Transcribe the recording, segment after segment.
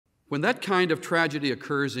When that kind of tragedy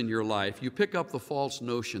occurs in your life, you pick up the false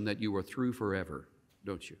notion that you are through forever,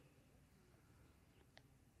 don't you?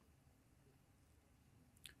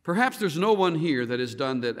 Perhaps there's no one here that has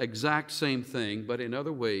done that exact same thing, but in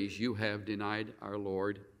other ways you have denied our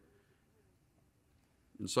Lord.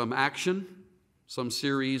 In some action, some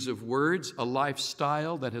series of words, a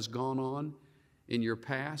lifestyle that has gone on in your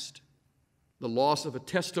past, the loss of a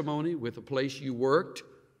testimony with a place you worked,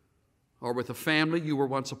 or with a family you were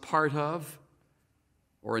once a part of,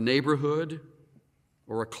 or a neighborhood,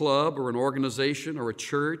 or a club, or an organization, or a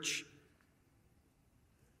church,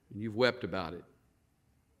 and you've wept about it.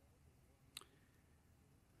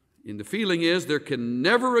 And the feeling is there can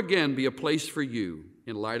never again be a place for you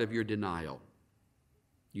in light of your denial.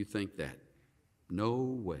 You think that. No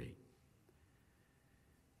way.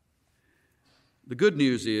 The good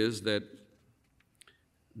news is that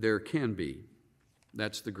there can be.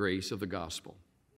 That's the grace of the gospel.